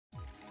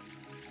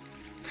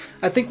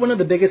I think one of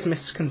the biggest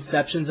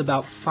misconceptions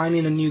about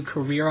finding a new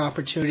career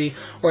opportunity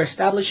or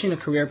establishing a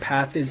career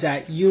path is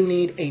that you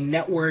need a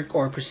network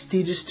or a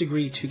prestigious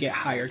degree to get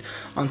hired.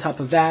 On top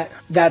of that,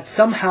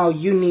 somehow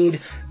you need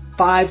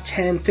 5,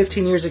 10,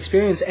 15 years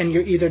experience and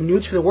you're either new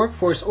to the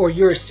workforce or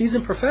you're a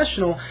seasoned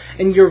professional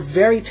and you're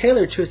very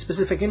tailored to a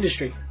specific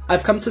industry.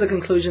 I've come to the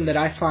conclusion that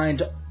I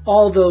find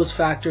all those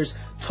factors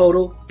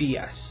total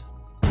BS.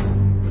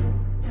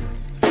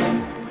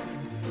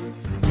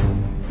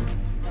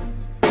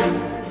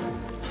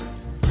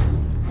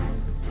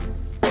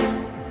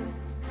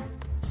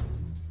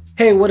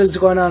 Hey, what is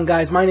going on,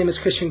 guys? My name is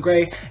Cristian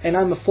Gray, and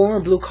I'm a former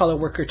blue-collar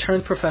worker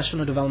turned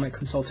professional development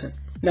consultant.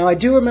 Now, I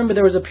do remember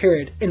there was a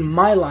period in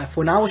my life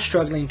when I was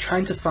struggling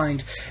trying to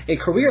find a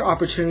career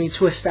opportunity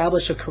to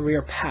establish a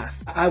career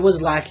path. I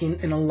was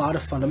lacking in a lot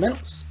of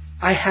fundamentals.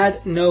 I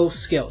had no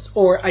skills,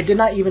 or I did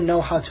not even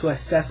know how to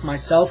assess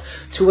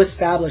myself to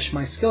establish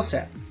my skill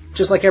set.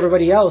 Just like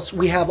everybody else,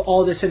 we have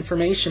all this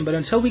information, but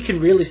until we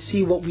can really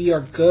see what we are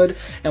good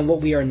and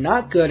what we are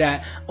not good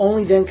at,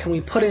 only then can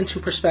we put it into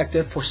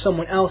perspective for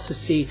someone else to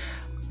see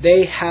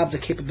they have the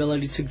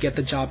capability to get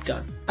the job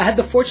done. I had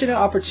the fortunate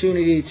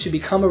opportunity to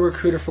become a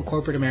recruiter for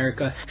corporate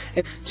America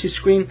and to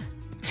screen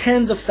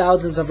tens of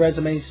thousands of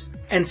resumes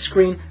and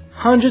screen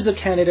hundreds of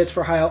candidates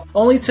for hire,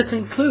 only to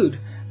conclude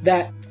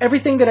that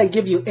everything that I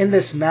give you in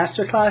this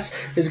masterclass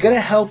is going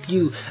to help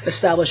you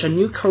establish a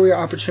new career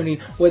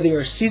opportunity, whether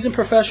you're a seasoned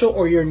professional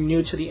or you're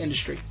new to the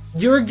industry.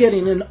 You're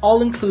getting an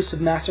all-inclusive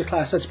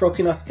masterclass that's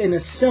broken up in a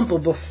simple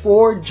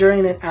before,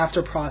 during, and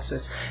after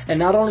process. And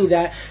not only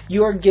that,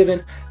 you are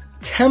given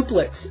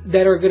templates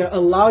that are going to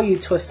allow you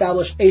to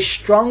establish a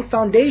strong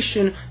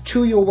foundation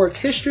to your work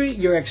history,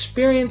 your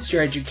experience,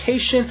 your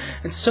education,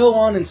 and so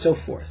on and so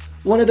forth.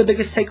 One of the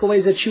biggest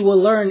takeaways that you will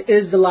learn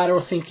is the lateral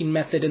thinking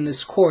method in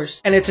this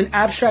course, and it's an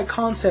abstract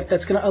concept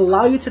that's going to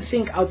allow you to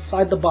think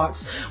outside the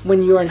box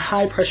when you're in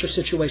high pressure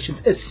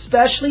situations,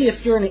 especially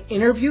if you're in an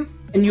interview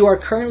and you are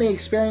currently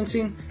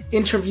experiencing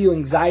interview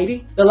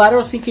anxiety. The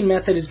lateral thinking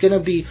method is going to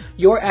be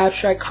your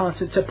abstract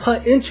concept to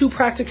put into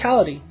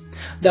practicality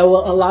that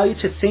will allow you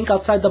to think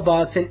outside the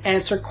box and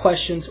answer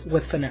questions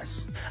with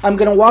finesse. I'm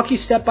going to walk you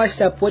step by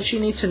step what you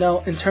need to know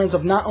in terms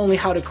of not only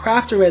how to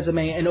craft a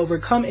resume and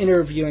overcome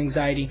interview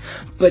anxiety,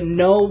 but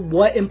know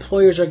what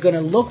employers are going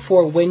to look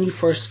for when you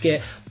first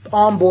get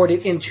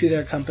onboarded into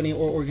their company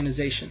or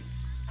organization.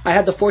 I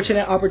had the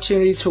fortunate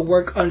opportunity to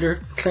work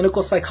under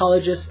clinical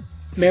psychologists,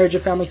 marriage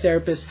and family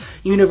therapists,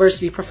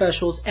 university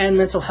professionals, and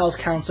mental health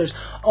counselors,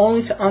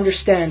 only to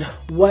understand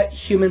what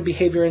human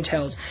behavior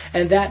entails.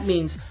 And that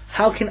means,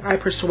 how can I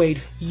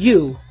persuade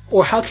you,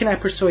 or how can I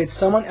persuade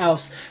someone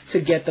else to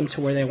get them to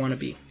where they want to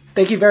be?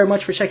 Thank you very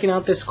much for checking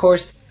out this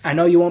course. I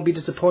know you won't be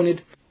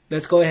disappointed.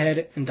 Let's go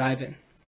ahead and dive in.